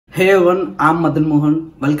Hey everyone, I'm Madan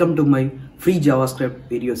Mohan. Welcome to my free JavaScript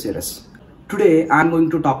video series. Today I'm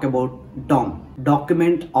going to talk about DOM,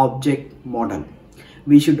 Document Object Model.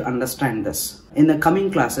 We should understand this. In the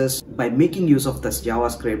coming classes, by making use of this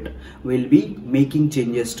JavaScript, we'll be making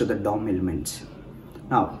changes to the DOM elements.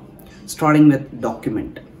 Now, starting with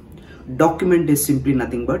document. Document is simply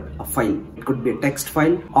nothing but a file. It could be a text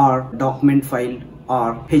file or document file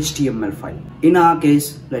or HTML file. In our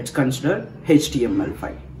case, let's consider HTML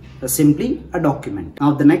file. Simply a document.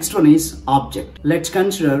 Now the next one is object. Let's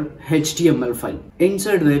consider HTML file,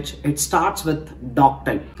 inside which it starts with doc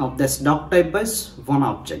type. Now this doc type is one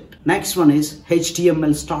object. Next one is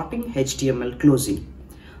HTML starting, HTML closing.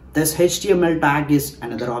 This HTML tag is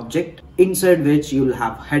another object, inside which you will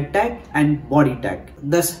have head tag and body tag.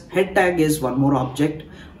 This head tag is one more object,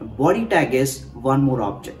 body tag is one more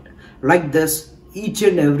object. Like this, each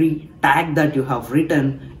and every tag that you have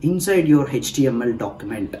written inside your HTML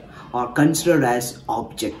document are considered as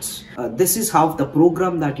objects. This is how the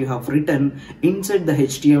program that you have written inside the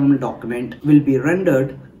HTML document will be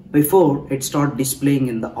rendered before it starts displaying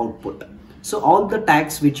in the output. So all the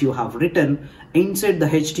tags which you have written inside the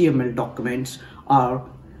HTML documents are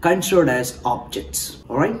considered as objects.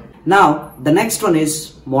 Alright. Now the next one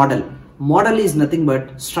is model. Model is nothing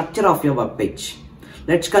but structure of your web page.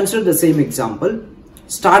 Let's consider the same example,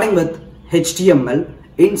 starting with HTML,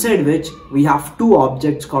 inside which we have two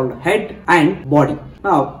objects called head and body.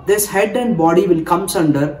 Now this head and body will comes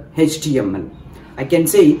under HTML. I can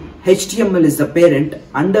say HTML is the parent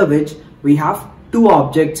under which we have two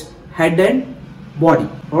objects, head and body.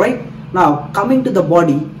 Alright. Now coming to the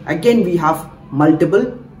body, again we have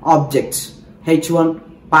multiple objects, H1,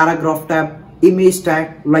 paragraph tab, image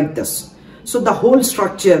tag, like this. So the whole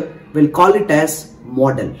structure will call it as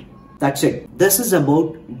model. That's it. This is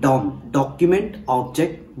about DOM, Document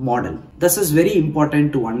Object Model. This is very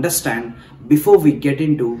important to understand before we get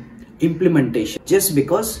into implementation. Just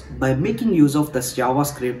because by making use of this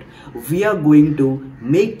JavaScript, we are going to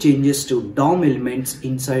make changes to DOM elements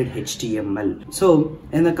inside HTML. So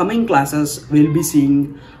in the coming classes, we'll be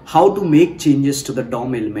seeing how to make changes to the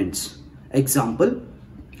DOM elements. Example,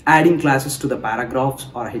 adding classes to the paragraphs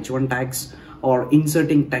or H1 tags, or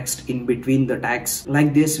inserting text in between the tags.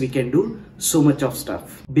 Like this, we can do so much of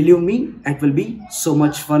stuff. Believe me, it will be so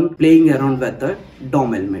much fun playing around with the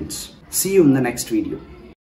DOM elements. See you in the next video.